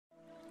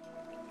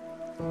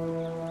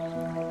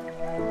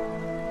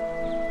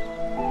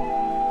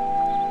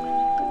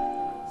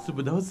සුබ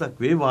දවසක්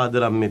වේවා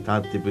ආදරම්මේ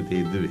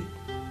තාත්තිපතේ දුවේ.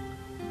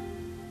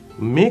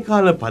 මේ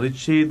කාල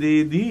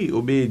පරිච්ඡේදයේදී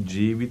ඔබේ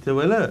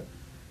ජීවිතවල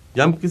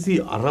යම්කිසි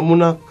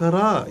අරමුණක්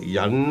කරා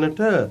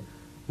යන්නට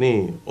නේ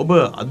ඔබ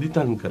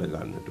අදිටන්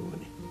කරගන්නට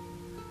ඕනේ.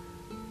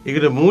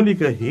 ඒකට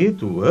මූලික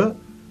හේතුව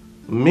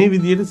මේ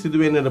විදිහට සිදු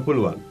වෙන්නට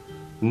පුළුවන්.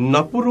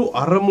 නපුරු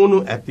අරමුණු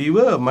ඇතිව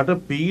මට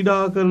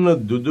පීඩා කරන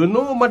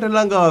දුදුනෝ මට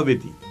ළඟා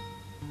වෙති.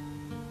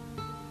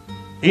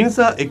 ඒ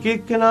නිසා එක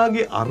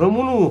එක්කෙනාගේ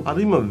අරමුණු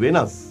හරිම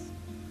වෙනස්.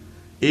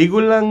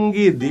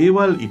 ඒගොල්ලන්ගේ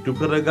දේවල් ඉටු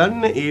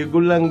කරගන්න,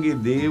 ඒගොල්ලන්ගේ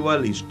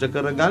දේවල් ඉෂ්ට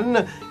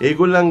කරගන්න,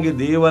 ඒගොල්ලන්ගේ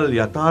දේවල්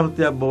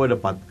යථාර්ථයක්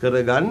බවට පත්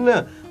කරගන්න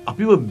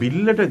අපිව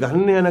බිල්ලට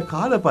ගන්න යන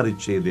කාල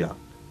පරිච්ඡේදයක්.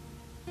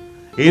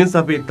 ඒ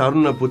නිසා අපේ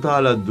තරුණ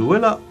පුතාලා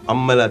දුවලා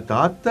අම්මලා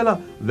තාත්තලා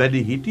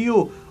වැඩි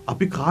හිටියෝ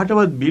අපි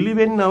කාටවත් බිලි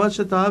වෙන්න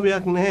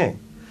අවශ්‍යතාවයක් නැහැ.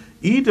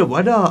 ඊට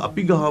වඩා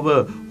අපි ගාව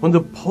හොඳ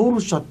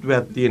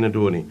පෞරුෂත්වයක් තියෙනට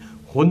ඕනේ.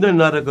 හොඳ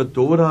නරක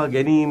තෝරා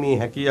ගැනීමේ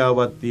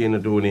හැකියාවක්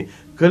තියෙනට ඕනේ.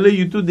 කළ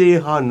යුතු දේ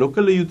හා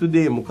නොකළ යුතු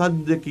දේ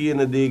මොකද්ද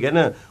කියන දේ ගැන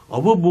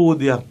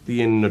අවබෝධයක්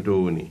තියෙන්නට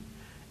ඕනේ.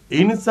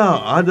 ඒ නිසා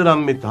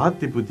ආදරම්මේ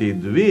තාත්ති පුතේ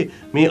දුවේ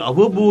මේ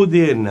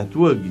අවබෝධය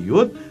නැතුව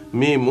ගියොත්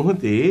මේ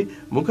මොහොතේ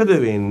මොකද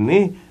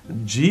වෙන්නේ?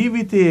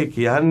 ජීවිතය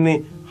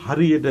කියන්නේ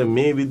හරියට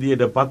මේ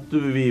විදියට පත්තු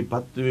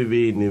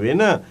වෙවි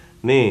වෙන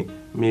නේ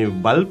මේ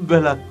බල්බ්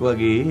වලක්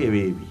වගේ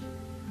වේවි.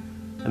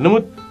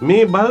 නමුත්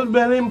මේ බල්බ්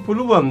වලින්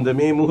පුළුවන්ද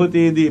මේ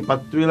මොහොතේදී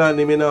පත්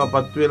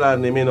වෙලා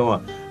නෙමෙනවා.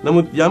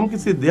 නමුත්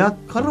යම්කිසි දෙයක්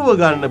කරව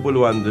ගන්න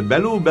පුළුවන්ද?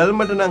 බැලූ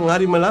බැල්මට නම්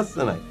හරිම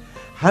ලස්සනයි.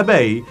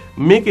 හැබැයි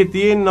මේකේ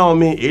තියෙනවා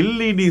මේ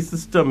LED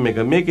සිස්ටම් එක.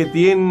 මේකේ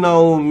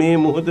තියෙනවා මේ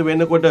මොහොත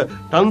වෙනකොට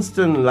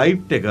ටන්ස්ටන්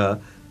ලයිට් එක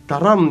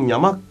තරම්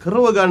යමක්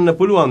කරව ගන්න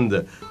පුළුවන්ද?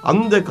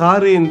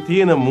 අන්ධකාරයෙන්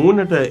තියෙන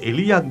මූණට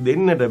එළියක්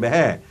දෙන්නට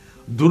බෑ.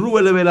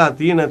 දුර්වල වෙලා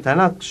තියෙන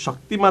තැනක්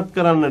ශක්තිමත්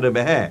කරන්නට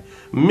බෑ.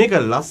 මේක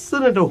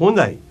ලස්සනට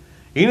හොඳයි.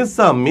 ඒ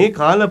නිසා මේ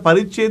කාල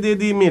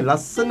පරිච්ඡේදයේදී මේ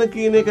ලස්සන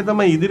කියන එක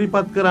තමයි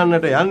ඉදිරිපත්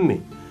කරන්නට යන්නේ.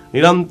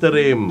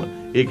 නිරන්තරයෙන්ම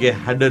ඒකේ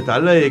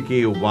හැඩතල,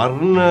 ඒකේ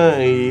වර්ණ,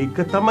 ඒක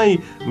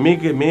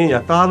තමයි මේ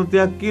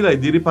යථාර්ථයක් කියලා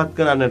ඉදිරිපත්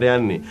කරන්නට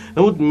යන්නේ.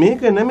 නමුත්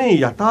මේක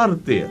නෙමෙයි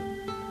යථාර්ථය.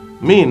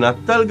 මේ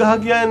නත්තල් ගහ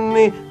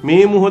කියන්නේ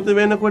මේ මොහොත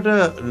වෙනකොට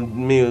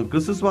මේ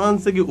ක්‍රිස්තුස්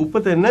වහන්සේගේ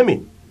උපත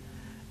නෙමෙයි.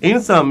 ඒ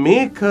නිසා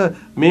මේ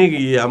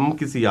යම්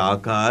කිසි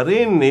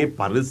ආකාරයෙන් මේ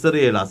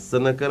පරිසරය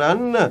ලස්සන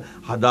කරන්න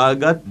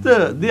හදාගත්ත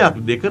දෙයක්,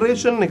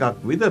 ඩෙකොරේෂන්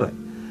එකක් විතරයි.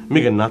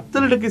 මේක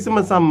නත්තලට කිසිම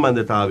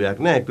සම්බන්ධතාවයක්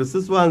නැහැ.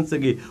 ක්‍රිස්තුස්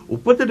වහන්සේගේ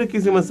උපතට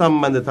කිසිම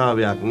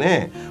සම්බන්ධතාවයක්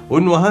නැහැ.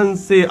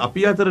 උන්වහන්සේ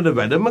අපි අතරට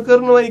වැඩම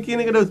කරනවායි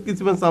කියන එකට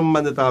කිසිම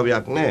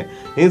සම්බන්ධතාවයක් නැහැ.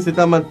 ඒ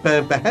සිතමත්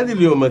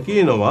පැහැදිලිවම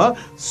කියනවා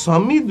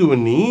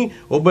සමිඳුනි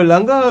ඔබ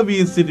ළඟා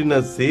වී සිටින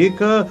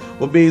සේක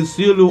ඔබේ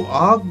සියලු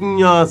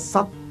ආඥා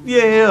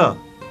සත්‍යය.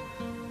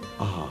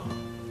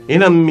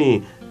 එනම්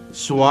මේ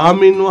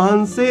ස්වාමින්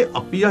වහන්සේ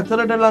අපි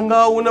අතරට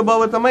ළඟා වුණ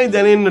බව තමයි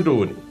දැනෙන්නට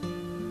ඕනේ.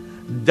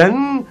 දැන්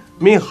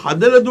මේ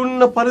හදලා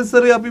දුන්න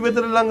පරිසරය අපි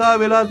වෙතට ළඟා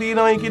වෙලා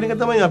තියෙනවයි කියන එක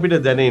තමයි අපිට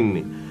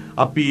දැනෙන්නේ.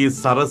 අපි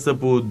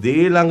සරසපු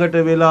දේ ළඟට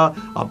වෙලා,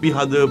 අපි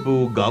හදපු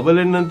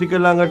ගවලෙන් ටික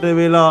ළඟට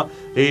වෙලා,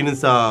 ඒ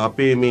නිසා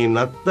අපේ මේ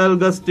නත්තල්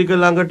ගස් ටික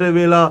ළඟට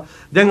වෙලා,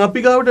 දැන්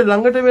අපි ගාවට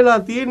ළඟට වෙලා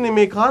තියෙන්නේ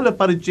මේ කාල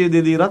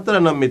පරිච්ඡේදයේදී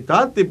රත්තරනම් මේ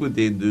තාත්තේ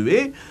පුතේ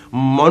දුවේ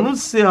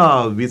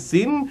මිනිසයා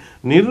විසින්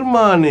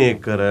නිර්මාණය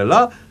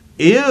කරලා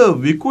එය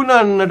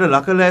විකුණන්නට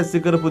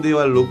ලකලැස්ති කරපු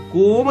දේවල්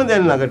ඔක්කොම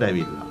දැන් ළඟට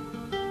ඇවිල්ලා.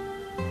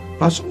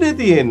 ප්‍රශ්නේ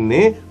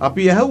තියෙන්නේ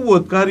අපි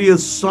ඇහුවොත් කාර්ය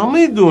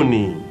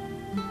සමිඳුනි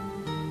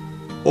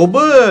ඔබ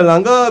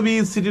ළඟා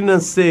වී සිටින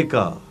සේක.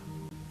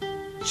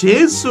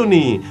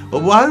 ජේසුනි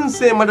ඔබ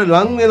වහන්සේ මට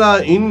ලං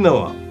වෙලා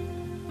ඉන්නවා.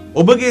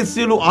 ඔබගේ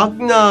සියලු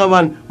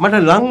ආඥාවන්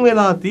මට ලං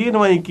වෙලා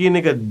තියෙනවයි කියන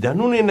එක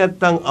දැනුනේ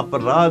නැත්නම්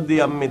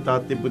අපරාධයක් මේ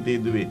තාත්තේ පුතේ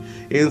දුවේ.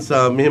 ඒ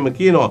නිසා මෙහෙම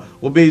කියනවා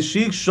ඔබේ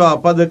ශික්ෂා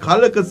පද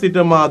කලක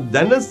සිට මා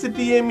දැන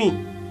සිටියෙමි.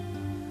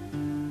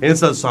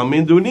 එනිසා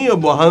සමිඳුනි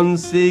ඔබ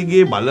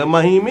වහන්සේගේ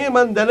බලමහිමේ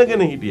මන්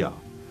දැනගෙන හිටියා.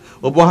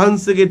 ඔබ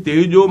වහන්සේගේ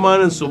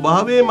තේජෝමාන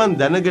ස්වභාවය මන්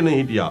දැනගෙන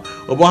හිටියා.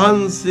 ඔබ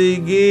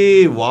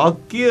වහන්සේගේ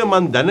වාක්‍ය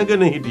මන්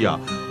දැනගෙන හිටියා.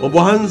 ඔබ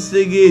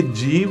වහන්සේගේ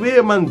ජීවය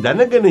මන්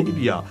දැනගෙන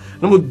හිටියා.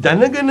 නමුත්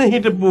දැනගෙන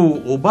හිටපු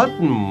ඔබත්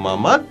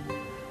මමත්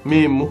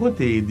මේ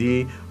මොහොතේදී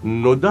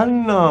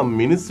නොදන්නා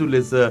මිනිසු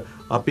ලෙස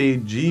අපේ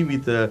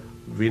ජීවිත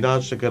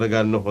විනාශ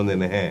කරගන්න හොඳ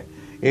නැහැ.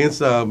 ඒ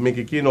නිසා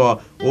මේක කියනවා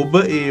ඔබ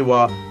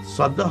ඒවා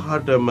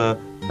සදහටම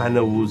පන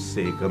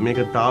වූසේක. මේක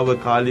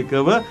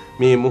తాවකාලිකව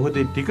මේ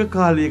මොහොතේ ටික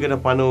කාලයකට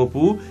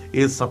පනවපු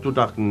ඒ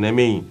සතුටක්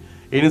නෙමෙයි.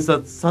 ඒ නිසා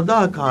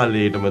සදා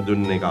කාලයටම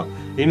දුන්න එකක්.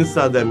 ඒ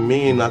නිසා දැන්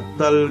මේ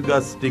නත්තල්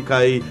ගස්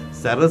ටිකයි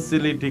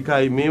සැරසිලි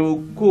ටිකයි මේ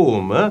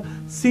ඔක්කොම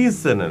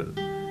සීසනල්.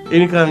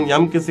 එනිකන්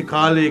යම්කිසි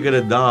කාලයකට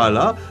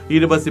දාලා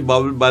ඊට පස්සේ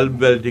බල්බ්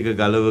වල ටික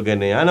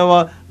ගලවගෙන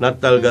යනවා.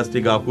 නත්තල් ගස්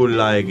ටික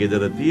අකුල්ලායේ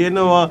ගෙදර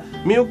තියෙනවා.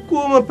 මේ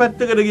ඔක්කොම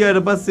පැත්තකට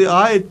ගියාට පස්සේ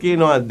ආයෙත්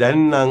කියනවා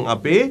දැන් නම්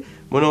අපේ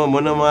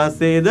මොන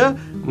මාසේද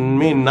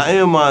මේ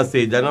ණය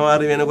මාසේ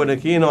ජනවාරි වෙනකොට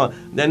කියනවා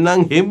දැන්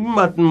නම්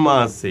හෙම්මත්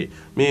මාසේ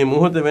මේ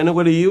මොහොත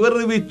වෙනකොට ඉවර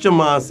වෙච්ච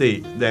මාසේ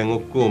දැන්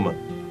ඔක්කොම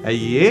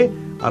ඇයි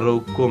අර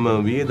ඔක්කොම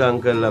වියදම්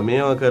කරලා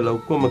මේවා කරලා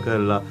ඔක්කොම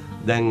කරලා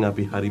දැන්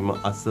අපි හරිම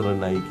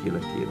අසරණයි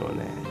කියලා කියනවා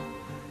නෑ.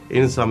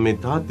 ඒ නිසා මේ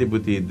තාත්ති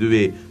පුතේ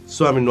දුවේ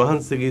ස්වාමීන්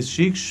වහන්සේගේ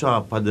ශික්ෂා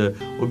පද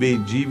ඔබේ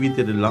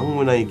ජීවිතයට ලං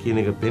වුණයි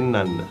කියන එක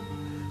පෙන්වන්න.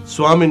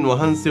 ස්වාමීන්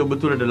වහන්සේ ඔබ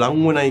තුළට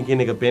ලං වුණයි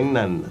කියන එක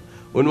පෙන්වන්න.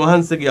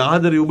 උන්වහන්සේගේ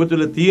ආදරය ඔබ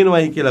තුළ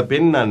තියෙනවයි කියලා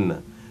පෙන්වන්න.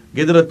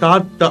 ගෙදර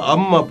තාත්තා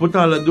අම්මා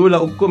පුතාලා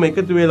දුවලා ඔක්කොම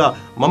එකතු වෙලා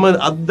මම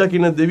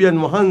අත්දකින්න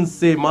දෙවියන්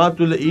වහන්සේ මා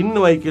තුළ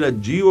ඉන්නවයි කියලා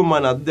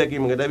ජීවමාන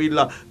අත්දැකීමකට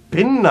ඇවිල්ලා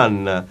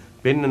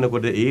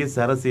පෙන්නනකොට ඒ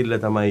සැරසිල්ල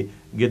තමයි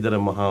ගෙදර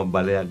මහා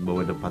බලයක්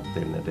බවට පත්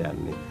වෙන්නට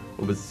යන්නේ.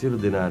 ඔබ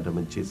සියලු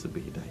දෙනාටම ජේසු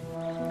පිහිටයි.